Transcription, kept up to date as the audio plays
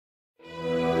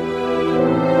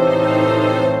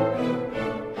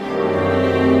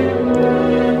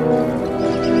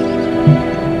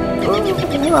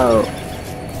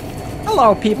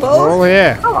Hello, people. We're all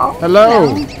here.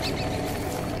 Hello.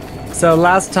 So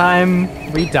last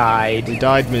time we died. We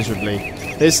died miserably.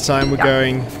 This time we're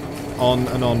going on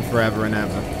and on forever and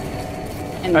ever.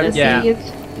 And the yeah. seas.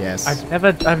 Yes.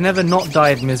 I've never not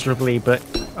died miserably, but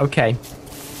okay.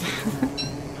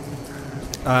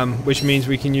 Which means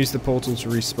we can use the portal to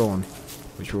respawn,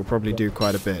 which we'll probably do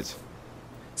quite a bit.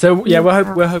 So yeah,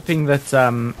 we're hoping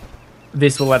that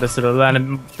this will let us sort of learn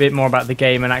a bit more about the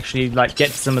game and actually like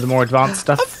get to some of the more advanced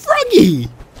stuff. A froggy!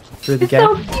 Through the game.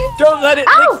 Don't let it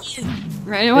lick you!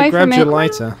 Right away Grab from your it.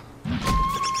 lighter.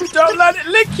 Don't let it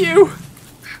lick you!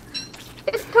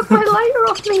 It took my lighter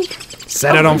off me.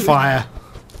 Set it on fire.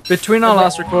 Between our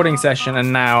last recording session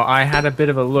and now, I had a bit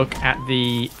of a look at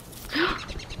the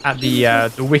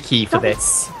wiki for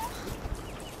this,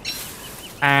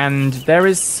 and there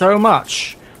is so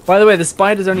much. By the way, the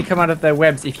spiders only come out of their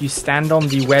webs if you stand on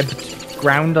the webbed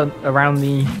ground around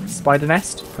the spider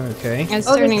nest. Okay. It's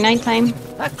turning nighttime.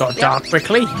 That got dark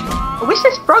quickly. I wish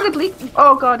this frog had leaked.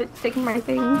 Oh god, it's taking my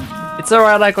thing. It's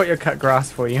alright, I got your cut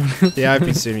grass for you. Yeah, I've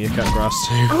been seeing you cut grass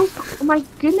too. Oh my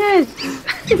goodness.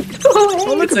 Go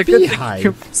away. look It's at a good thing beehive.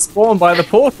 you can spawn by the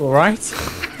portal, right?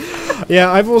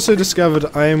 Yeah, I've also discovered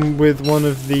I am with one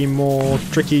of the more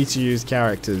tricky to use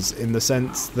characters in the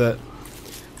sense that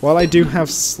while I do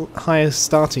have higher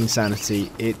starting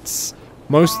sanity, it's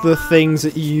most of the things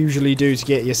that you usually do to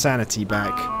get your sanity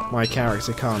back, my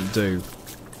character can't do.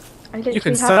 I literally You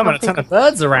can have summon a nothing. ton of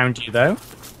birds around you, though.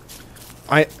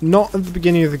 Not at the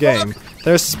beginning of the game.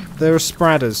 There are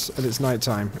spreaders and it's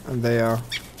nighttime, and they are.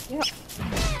 Yep.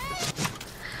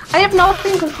 I have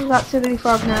nothing because there's that silly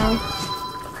frog now.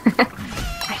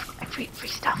 I free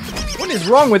stuff. What is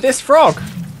wrong with this frog?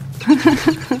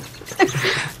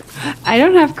 I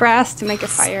don't have grass to make a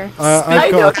fire.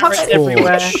 I've got don't a have it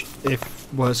everywhere. torch,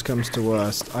 if worst comes to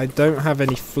worst. I don't have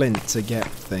any flint to get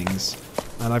things.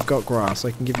 And I've got grass.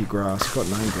 I can give you grass. I've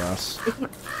got 9 grass.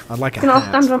 I'd like a You can all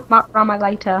hat. stand around my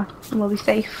lighter and we'll be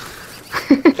safe.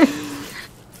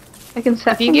 I can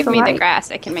set If you give me the light.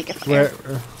 grass, I can make a fire.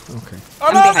 Where, okay. Oh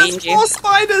I'm no, behind there's you. more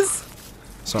spiders!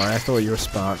 Sorry, I thought you were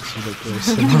Sparks. You look very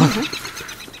similar.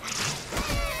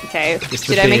 Okay. Just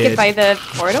the Should I make beard. it by the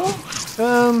portal?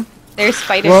 There's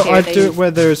spiders Well, here. I'd they- do it where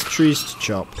there's trees to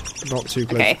chop, not too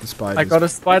close Okay. to the spiders. I got a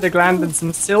spider gland and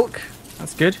some silk.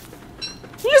 That's good.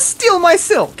 You just steal my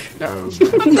silk! No.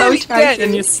 I'm nearly try dead to.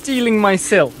 and you're stealing my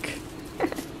silk.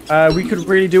 We could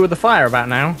really do with the fire about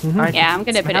now. Yeah, I'm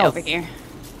gonna Some put it health. over here.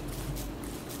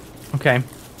 Okay.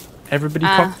 Everybody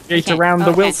Ah, congregate okay. around the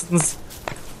Okay. Wilsons.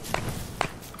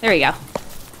 There we go.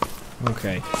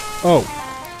 Okay. Oh,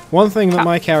 one thing that Oh.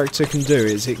 my character can do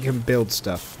is it can build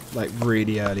stuff, like,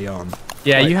 really early on.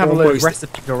 Yeah, Like, you have a load of almost-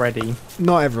 recipes already.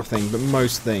 Not everything, but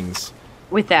most things.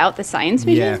 Without the science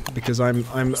vision? Yeah, because I'm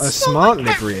a smart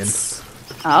librarian.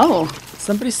 Oh.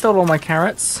 Somebody stole all my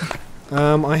carrots.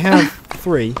 I have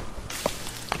 3.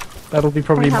 That'll be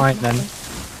probably I have mine then.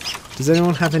 Does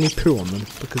anyone have any poo on them?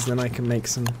 Because then I can make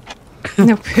some.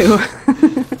 No poo.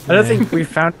 I don't think we've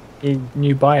found any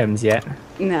new biomes yet.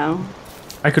 No.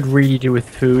 I could really do with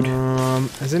food.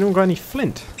 Has anyone got any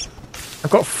flint?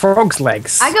 I've got frog's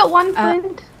legs. I got one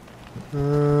flint.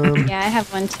 Yeah, I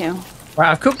have one too. Right,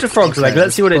 I've cooked a frog's leg. Okay,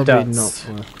 Let's see what it probably does.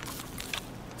 not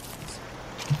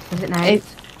Is it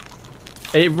nice?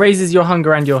 It raises your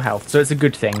hunger and your health, so it's a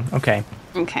good thing. Okay.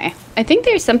 Okay. I think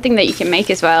there's something that you can make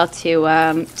as well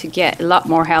to get a lot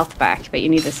more health back, but you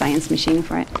need a science machine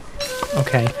for it.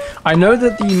 Okay. I know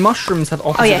that the mushrooms have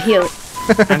opposite Oh yeah, heal.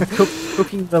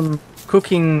 and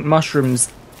cooking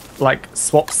mushrooms like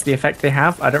swaps the effect they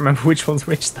have. I don't remember which one's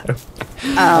which though.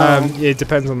 Oh. It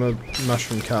depends on the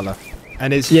mushroom color,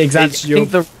 and it's Yeah, exactly. It's I your,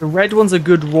 think the red ones are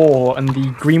good raw and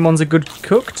the green ones are good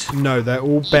cooked. no, they're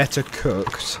all better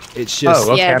cooked. It's just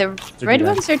Oh, okay. Yeah, I the do red that.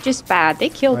 ones are just bad. They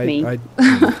killed me. I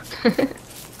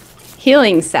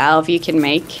Healing salve you can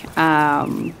make.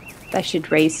 That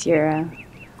should raise your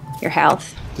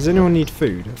health. does anyone need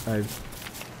food?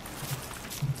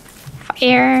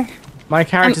 Fire. My I'm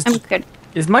character's good.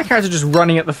 is my character just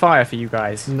running at the fire for you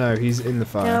guys? No, he's in the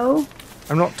fire. No.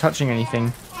 I'm not touching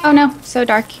anything. Oh no, so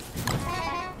dark.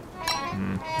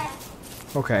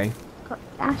 Okay. Got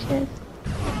ashes.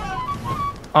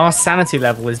 Our sanity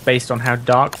level is based on how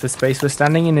dark the space we're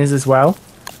standing in is as well.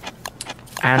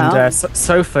 And Oh.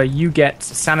 Sofa, you get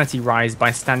sanity rise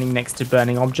by standing next to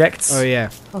burning objects. Oh yeah.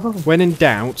 Oh. When in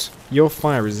doubt, you're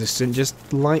fire resistant. Just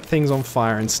light things on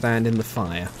fire and stand in the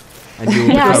fire, and you'll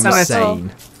Yeah, become I saw.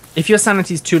 sane. If your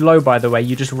sanity's too low, by the way,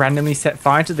 you just randomly set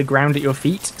fire to the ground at your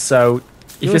feet. So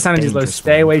if You're your sanity's low, dangerous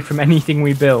stay one. away from anything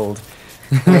we build.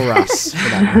 Or us, for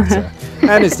that matter.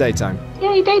 And it's daytime.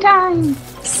 Yay, daytime!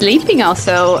 Sleeping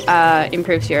also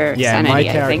improves your Yeah, sanity, my I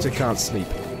character think. can't sleep.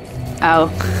 Oh.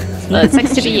 Well, it sucks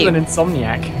to be She's an you.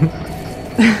 insomniac.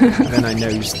 And then I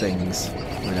knows things.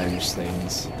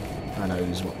 I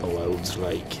knows what the world's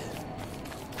like.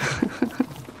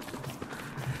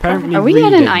 Apparently Are we on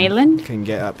an reading island? can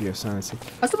get up your sanity.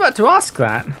 I was about to ask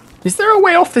that. Is there a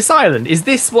way off this island? Is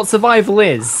this what survival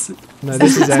is? No,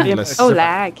 this is endless. Oh,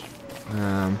 lag.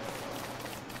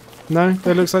 No, it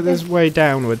looks like there's way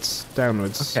downwards.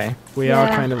 Okay. We are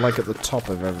Yeah. kind of like at the top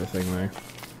of everything, though.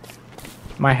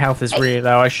 My health is really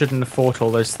low. I shouldn't have fought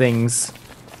all those things.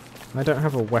 I don't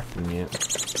have a weapon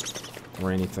yet.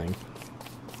 Or anything.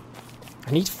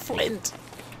 I need flint!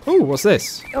 Oh, what's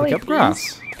this? Oh, Pick up please.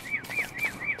 grass.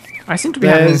 I seem to be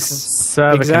having There's some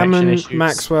server connection Examine issues.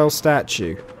 Maxwell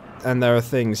statue. And there are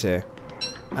things here.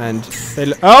 And they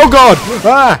look. Oh god!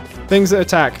 Ah! Things that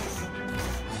attack.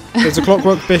 There's a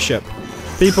clockwork bishop.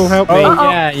 People help me. Oh,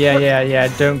 yeah.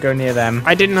 Don't go near them.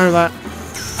 I didn't know that.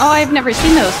 Oh, I've never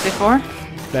seen those before.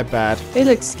 They're bad. They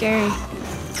look scary.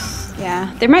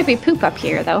 Yeah, there might be poop up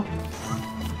here, though.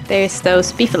 There's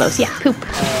those beefaloes. Yeah, poop.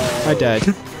 I died.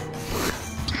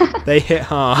 They hit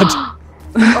hard.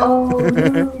 Oh,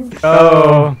 no.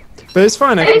 Oh. But it's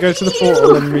fine, I can go to the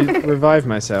portal and revive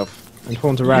myself. And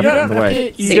haunt a rabbit on the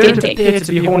way. You don't appear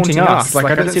to be haunting us. Like,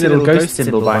 I don't see a little ghost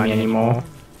symbol by me anymore.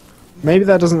 Maybe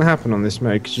that doesn't happen on this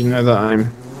mode, because you know that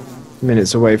I'm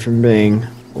minutes away from being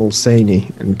all saney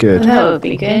and good. That would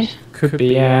be good. Could be,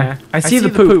 yeah. I see the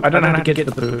poop. I don't know how to get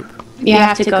the poop. You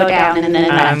have to go down and then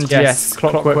And left. yes,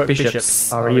 clockwork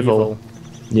bishops are evil.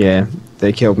 Yeah,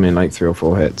 they killed me in like 3 or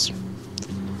 4 hits.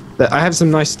 But I have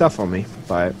some nice stuff on me,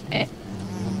 but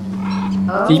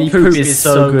The poop is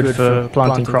so good for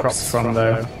planting crops from,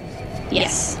 though.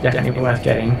 Yes. Definitely worth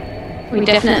getting. We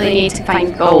definitely need to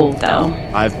find gold, though.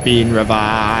 I've been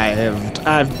revived.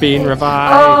 I've been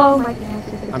revived. Oh my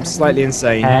goodness. I'm slightly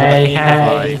insane. Hey,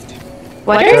 but hey.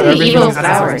 What are the Everything evil has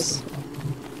flowers?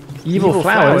 Evil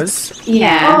flowers?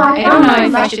 Yeah, Oh, I don't know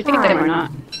if I should pick them or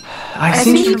not. I I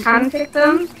seem think you to... can pick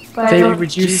them, but I They don't-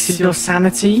 reduce your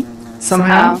sanity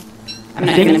somehow. Oh, I'm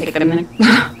not gonna pick them then.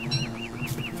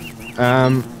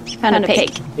 Found a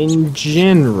pig. In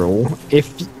general,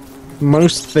 if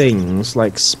most things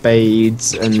like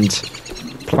spades and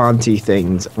planty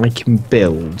things I can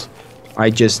build, I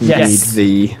just need Yes.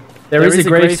 the There is a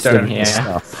gravestone flint here.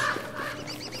 stuff.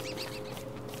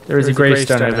 There is a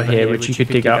gravestone over here which you could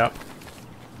dig up.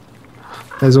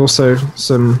 There's also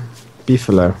some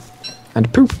beefalo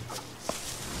and poop.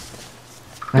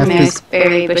 I have There's poop.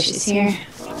 berry bushes here.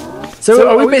 So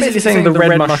are we basically saying the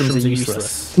red mushrooms are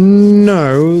useless?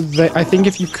 No, I think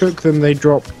if you cook them, they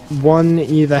drop 1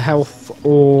 either health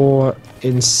or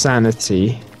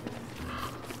insanity.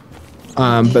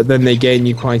 But then they gain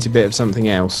you quite a bit of something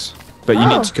else. But you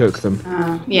need to cook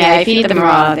them. Yeah, if you eat them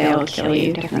raw, they'll kill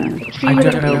you, definitely. I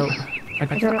don't know.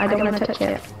 I don't want to touch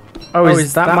it. Oh,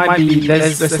 is that might be...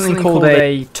 There's something called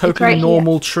a totally right here.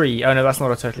 normal tree. Oh no, that's not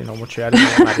a totally normal tree. I don't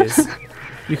know what that is.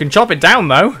 You can chop it down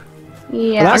though.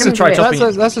 Yeah, Well, I'm gonna try do it.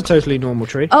 chopping- That's a totally normal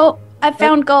tree. Oh, I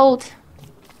found gold.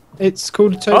 It's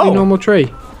called a totally Oh. normal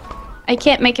tree. I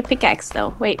can't make a pickaxe,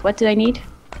 though. Wait, what do I need?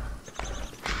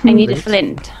 I need a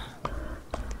flint.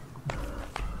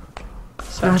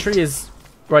 That tree is...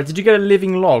 Right, did you get a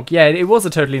living log? Yeah, it was a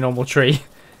totally normal tree.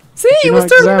 See, you it was not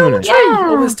totally examine normal it? tree Yeah.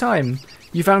 all this time.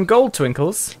 You found gold,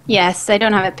 Twinkles. Yes, I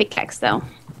don't have a pickaxe, though.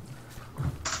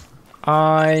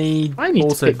 I need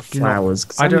also to pick do not- flowers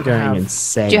because I I'm don't going have-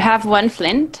 insane. Do you have one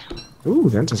flint? Ooh,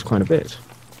 that does quite a bit.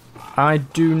 I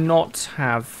do not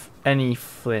have any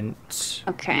flint.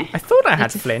 Okay. I thought I Need had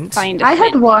to flint. Find a I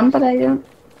flint. had one, but I don't.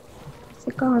 Is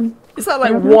it gone? Is that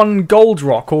like Mhm. one gold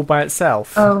rock all by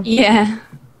itself? Oh. Yeah.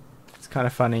 It's kind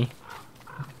of funny.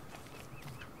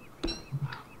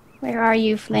 Where are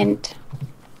you, Flint?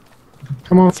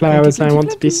 Come on, flowers, I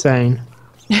want to be sane.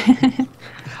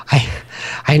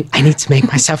 I need to make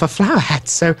myself a flower hat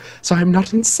so I'm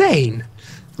not insane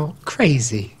or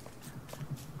crazy.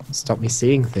 Stop me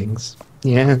seeing things.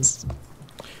 Yes.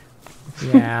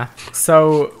 Yeah.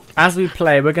 So as we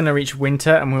play, we're gonna reach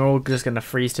winter, and we're all just gonna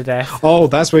freeze to death. Oh,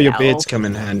 that's where your No. beards come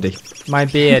in handy. My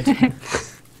beard.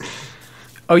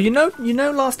 Oh, you know,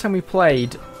 last time we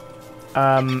played,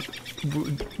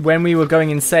 when we were going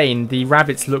insane, the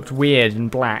rabbits looked weird and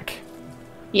black.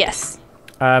 Yes.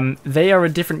 They are a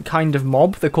different kind of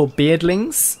mob. They're called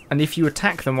beardlings, and if you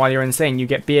attack them while you're insane, you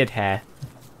get beard hair.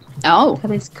 Oh.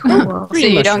 That is cool. So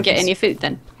you don't get mushrooms. any food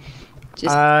then?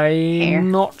 Just hair. I'm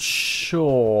not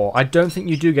sure. I don't think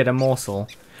you do get a morsel.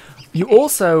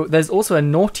 There's also a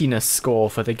naughtiness score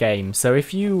for the game. So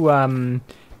if you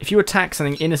attack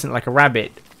something innocent like a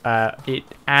rabbit, it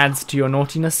adds to your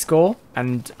naughtiness score,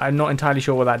 and I'm not entirely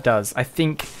sure what that does. I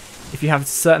think if you have a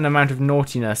certain amount of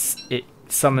naughtiness, it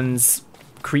summons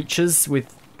creatures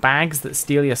with bags that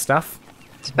steal your stuff.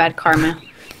 It's bad karma.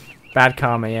 Bad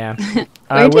karma, yeah. Where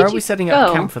Where are did we you setting up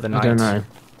go? camp for the night? I don't know.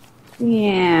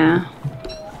 Yeah.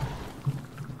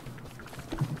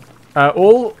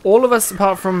 All of us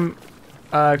apart from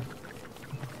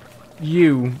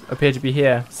you appear to be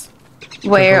here.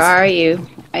 Where Circles. are you?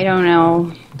 I don't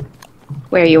know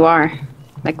where you are.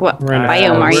 Like what We're in a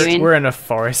biome are you we're, in? We're in a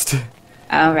forest.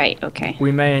 Oh, right. Okay.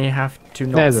 We may have to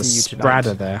not There's a see you tonight.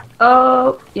 spreader there.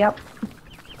 Oh, yep.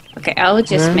 Okay, I'll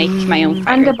just make my own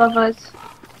And fire. above us.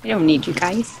 I don't need you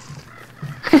guys.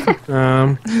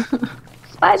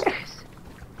 Spiders.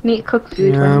 Need to cook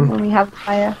food when we have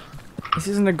fire. This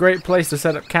isn't a great place to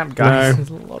set up camp, guys. No. There's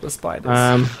a lot of spiders.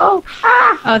 Oh,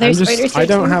 Oh, there's spiders I here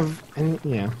don't too. have any.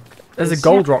 Yeah. There's a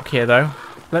gold rock here, though.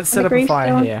 Let's set And a up a fire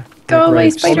gravestone. here. Go away,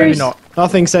 Graves. Or maybe spiders. not.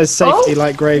 Nothing says safety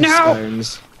like No.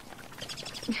 gravestones.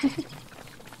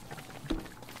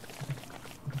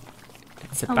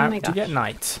 It's Oh about my to gosh. get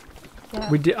night. Yeah.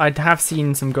 I have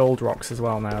seen some gold rocks as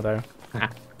well now, though.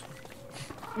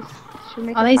 Should we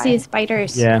make All a I fire? see is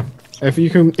spiders. Yeah. If you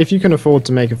can afford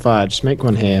to make a fire, just make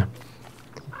one here.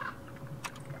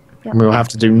 Yep. And we'll have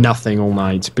to do nothing all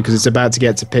night because it's about to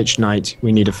get to pitch night.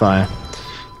 We need a fire.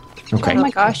 Okay. Oh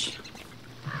my gosh.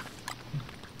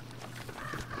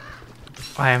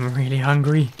 I am really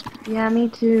hungry. Yeah, me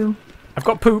too. I've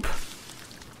got poop.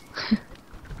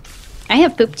 I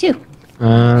have poop too.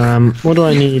 What do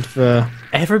I need for?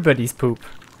 Everybody's poop.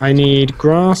 I need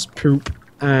grass, poop,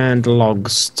 and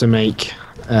logs to make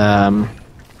a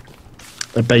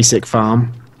basic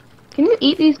farm. Can you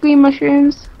eat these green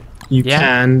mushrooms? You Yeah.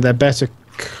 can. They're better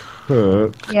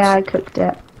cooked, Yeah, I cooked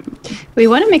it. We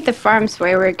want to make the farms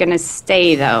where we're gonna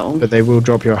stay, though. but they will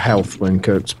drop your health when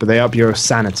cooked. But they up your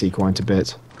sanity quite a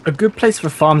bit. A good place for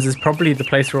farms is probably the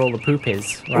place where all the poop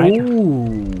is, right?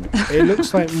 Ooh, it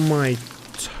looks like my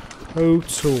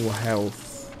total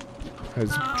health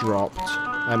has dropped.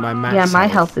 Like my max. Yeah, my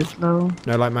health is low.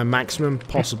 No, like my maximum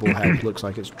possible health looks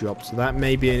like it's dropped. So that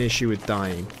may be an issue with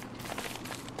dying.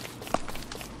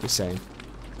 Just saying.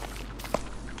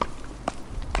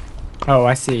 Oh,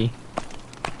 I see.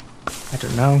 I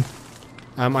don't know.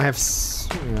 I have.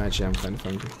 Actually, I'm kind of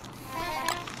hungry.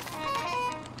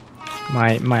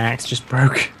 My axe just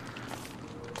broke.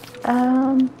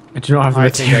 Um, I do not have the I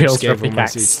think I materials just for a gave all my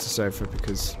seeds pickaxe. to Sofa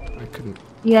because I couldn't.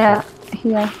 yeah,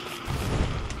 here. Here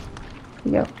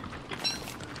you go.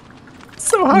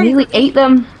 So I hungry. nearly ate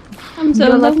them. I'm so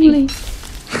You're lucky. lonely.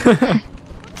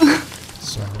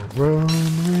 So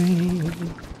lonely,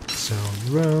 so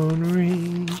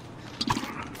lonely.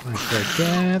 I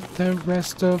forget the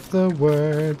rest of the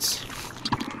words.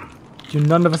 Do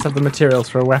none of us have the materials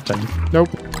for a weapon? Nope,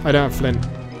 I don't have flint.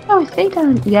 Oh, stay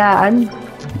down. Yeah, I'm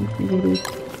really There's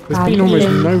bad been almost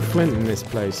at it. no flint in this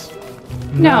place.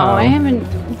 No, I haven't.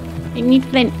 I need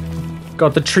flint.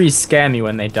 God, the trees scare me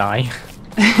when they die.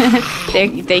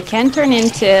 They can turn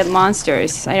into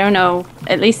monsters. I don't know.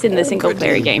 At least in the single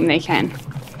player game, they can.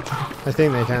 I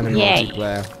think they can in Yay.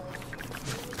 multiplayer.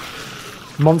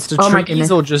 Monster Oh my trees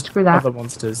goodness, or just screw that. other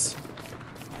monsters?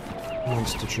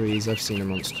 Monster trees, I've seen a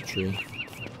monster tree.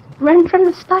 Run from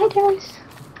the spiders.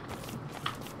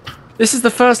 This is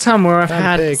the first time where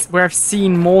Big. I've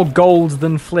seen more gold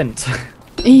than flint.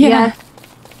 Yeah.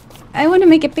 I want to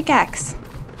make a pickaxe.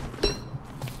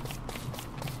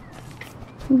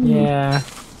 Yeah.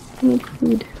 I need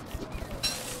food.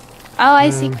 Oh, I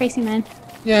see, crazy man.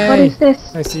 Yay! What is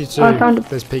this? I see too. Oh, I found a-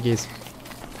 There's piggies.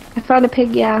 I found a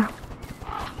pig, yeah.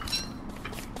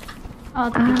 All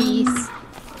the piggies.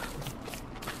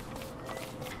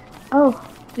 Oh,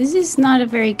 This is not a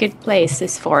very good place,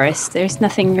 this forest. There's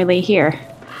nothing really here.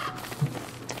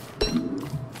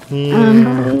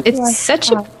 Yeah. It's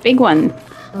such a big one.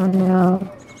 oh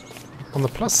no. On the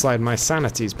plus side, my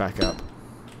sanity's back up.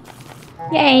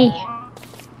 Yay!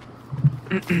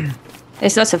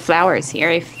 There's lots of flowers here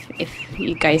if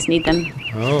you guys need them.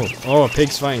 Oh, a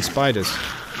pig's fighting spiders.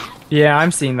 Yeah,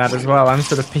 I'm seeing that as well. I'm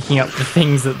sort of picking up the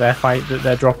things that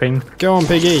they're dropping. Go on,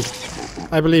 piggy.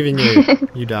 I believe in you.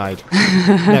 You died.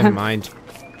 Never mind.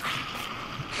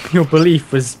 Your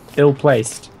belief was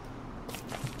ill-placed.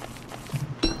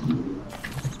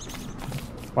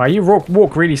 Wow, you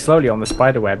walk really slowly on the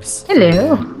spider webs.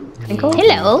 Hello. Twinkle.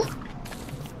 Hello!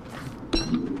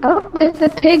 Oh, there's a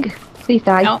pig. Please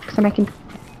die, No. so I can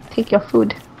take your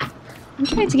food. I'm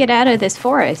trying to get out of this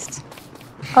forest.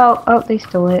 Oh, they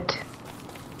stole it.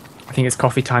 I think it's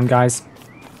coffee time, guys.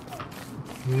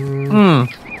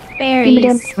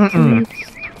 Berries. Mm-mm.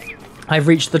 I've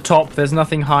reached the top. There's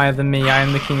nothing higher than me. I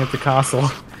am the king of the castle.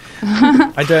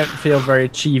 I don't feel very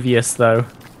achievious, though.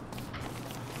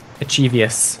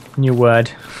 Achievious. New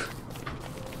word.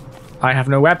 I have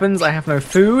no weapons. I have no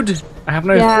food. I have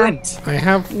no flint. I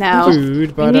have No.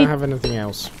 food, but I don't have anything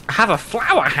else. I have a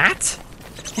flower hat.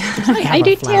 I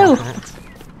do too.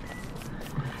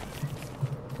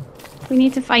 We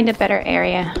need to find a better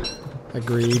area.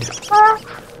 Agreed.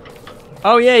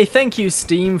 Oh, yay. Thank you,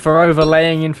 Steam, for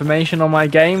overlaying information on my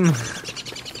game.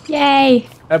 Yay!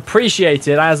 Appreciate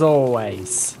it, as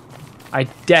always. I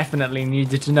definitely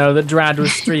needed to know that Drad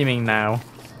was streaming now.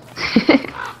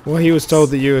 Well, he was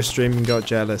told that you were streaming and got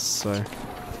jealous, so...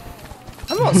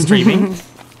 I'm not streaming.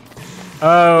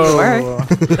 Oh.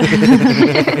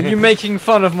 Are you making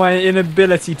fun of my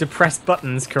inability to press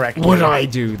buttons correctly? Would I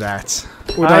do that?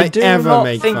 Would I I do ever not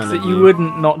make think fun that of you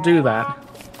wouldn't not do that.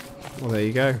 Well, there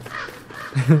you go.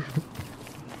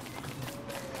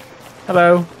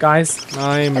 Hello, guys.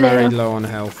 I'm Hello. very low on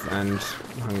health and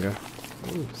hunger.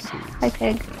 Ooh, seeds. Hi,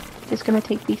 pig. Just gonna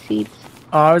take these seeds.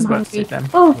 Oh, I was I'm about to hungry. take them.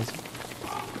 Oh,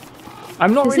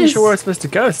 I'm not This really sure where is- we're supposed to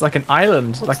go. It's like an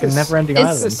island, like this? a never-ending Is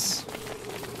island. There's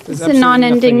It's a absolutely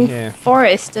non-ending nothing here.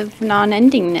 forest of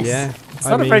non-endingness. Yeah. It's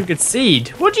not a very good seed.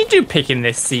 What'd you do picking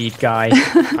this seed, guy?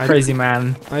 Crazy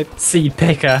man. I, Seed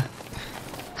picker.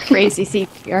 Crazy seed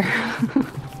here.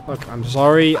 look, I'm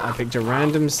sorry, I picked a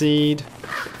random seed.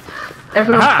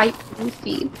 everyone Aha! fight these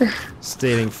seeds.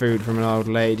 Stealing food from an old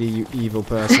lady, you evil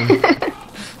person.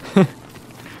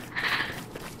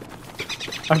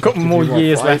 I've got more you what,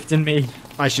 years right? left in me.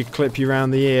 I should clip you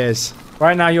round the ears.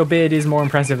 Right now, your beard is more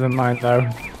impressive than mine, though.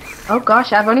 Oh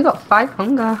gosh, I've only got 5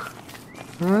 hunger.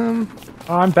 Oh,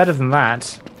 I'm better than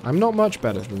that. I'm not much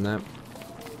better than that.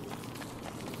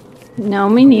 No,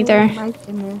 me neither. Oh my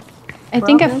goodness. I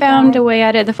think I Well, found okay. a way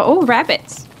out of the oh,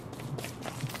 rabbits.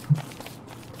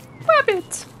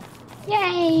 Rabbits.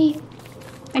 Yay!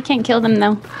 I can't kill them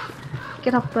though.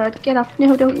 Get off, bird. Get off.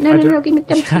 No, don't. No, I no, don't- no. Give me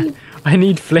them seeds. I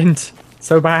need flint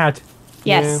so bad.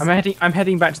 Yes, I'm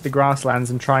heading back to the grasslands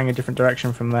and trying a different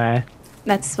direction from there.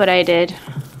 that's what I did.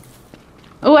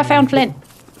 Oh, I found flint.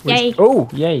 Yay! Oh,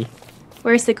 yay!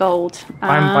 Where's the gold?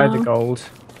 I'm by the gold.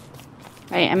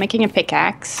 Right, I'm making a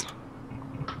pickaxe.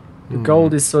 The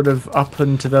gold is sort of up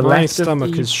and to the My left stomach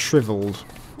of the... is shriveled.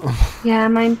 Yeah,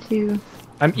 mine too.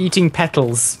 I'm eating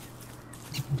petals.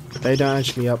 They don't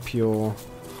actually up your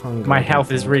hunger. My I don't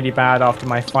health is think. really bad after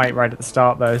my fight right at the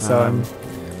start, though. So Yeah,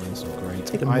 that's not great.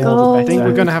 The I gold. think we're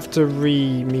better. going to have to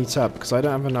re-meet up because I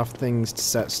don't have enough things to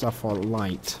set stuff on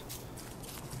light.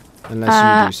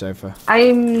 Unless you do, Sofa.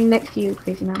 I'm next to you,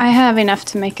 Crazy Man. I have enough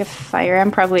to make a fire.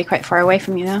 I'm probably quite far away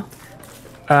from you though.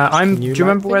 I'm. Do you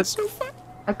remember where?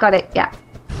 I've got it. Yeah.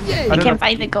 I don't can't know.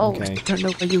 find the gold. Okay. I don't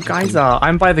know where you guys are.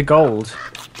 I'm by the gold.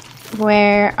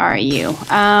 Where are you?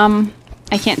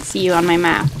 I can't see you on my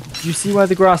map. Do you see where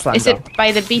the grasslands Is it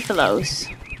by the beefaloes?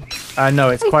 are? No,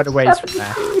 it's quite a ways from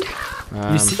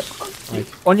there. You see,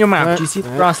 on your map, do you see the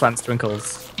grasslands,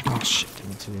 Twinkles? Oh shit! Didn't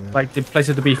mean to do that. Like the place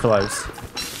with the beefaloes?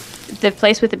 The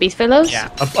place with the beefaloes?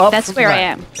 Up That's from where I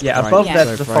there. am. Yeah, Right, above yeah.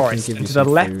 there's the So if I can forest, give and you to the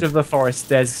some left food. of the forest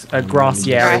there's a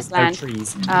grassy area with no Grassland.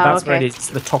 trees. Oh, That's where it okay. is, it's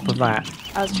the top of that.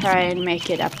 I'll try and make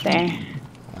it up there.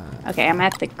 Okay, I'm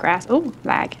at the grass. Oh,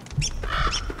 lag.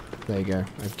 There you go.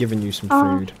 I've given you some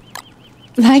Oh. food.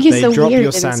 Lag is They so drop weird. your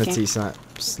in this sanity game.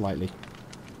 slightly.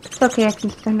 It's okay. I can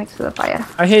stand next to the fire.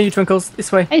 I hear you, Twinkles.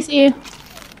 This way. I see you.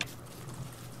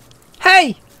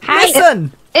 Hey! Hi.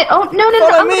 Listen! No, Follow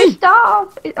I'm me. gonna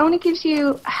stop. It only gives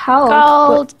you health.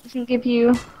 Gold. But it doesn't give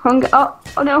you hunger. Oh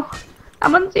no.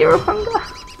 I'm on 0 hunger.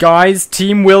 Guys,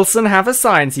 Team Wilson have a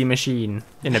sciencey machine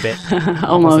in a bit.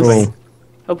 Almost. Cool.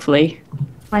 Hopefully.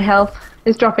 My health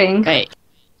is dropping. Right.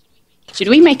 Should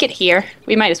we make it here?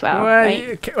 We might as well, Well,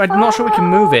 right? I'm not sure we can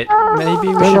move it. Maybe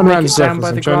we Don't should run make around it in down circles, by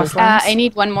I'm the trying to- grasslands. I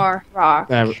need one more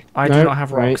rock. I do not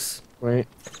have rocks. Wait.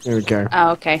 There we go.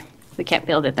 Oh, okay. We can't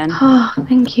build it then. Oh,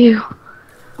 thank you.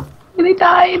 And I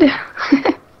died.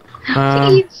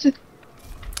 Please.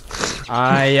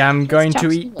 I am going to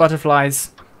chop eat some wood.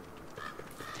 butterflies.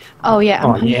 Oh, yeah.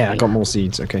 Oh I'm yeah, I hungry. got more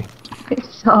seeds. Okay.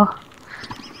 So,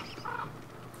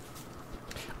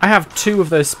 I have 2 of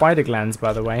those spider glands,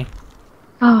 by the way.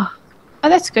 oh, Oh,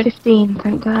 that's good. 15,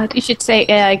 thank God. You should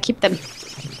say, keep them.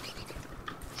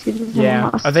 See, there's a Yeah.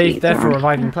 lot of Are they seeds there for around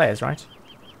reviving here. players, right?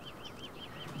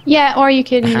 Yeah, or you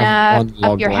can have one up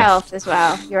log your left. health as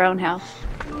well. Your own health.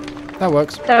 That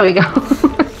works. There we go.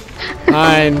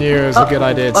 I knew it was a good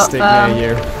idea to stick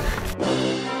near you.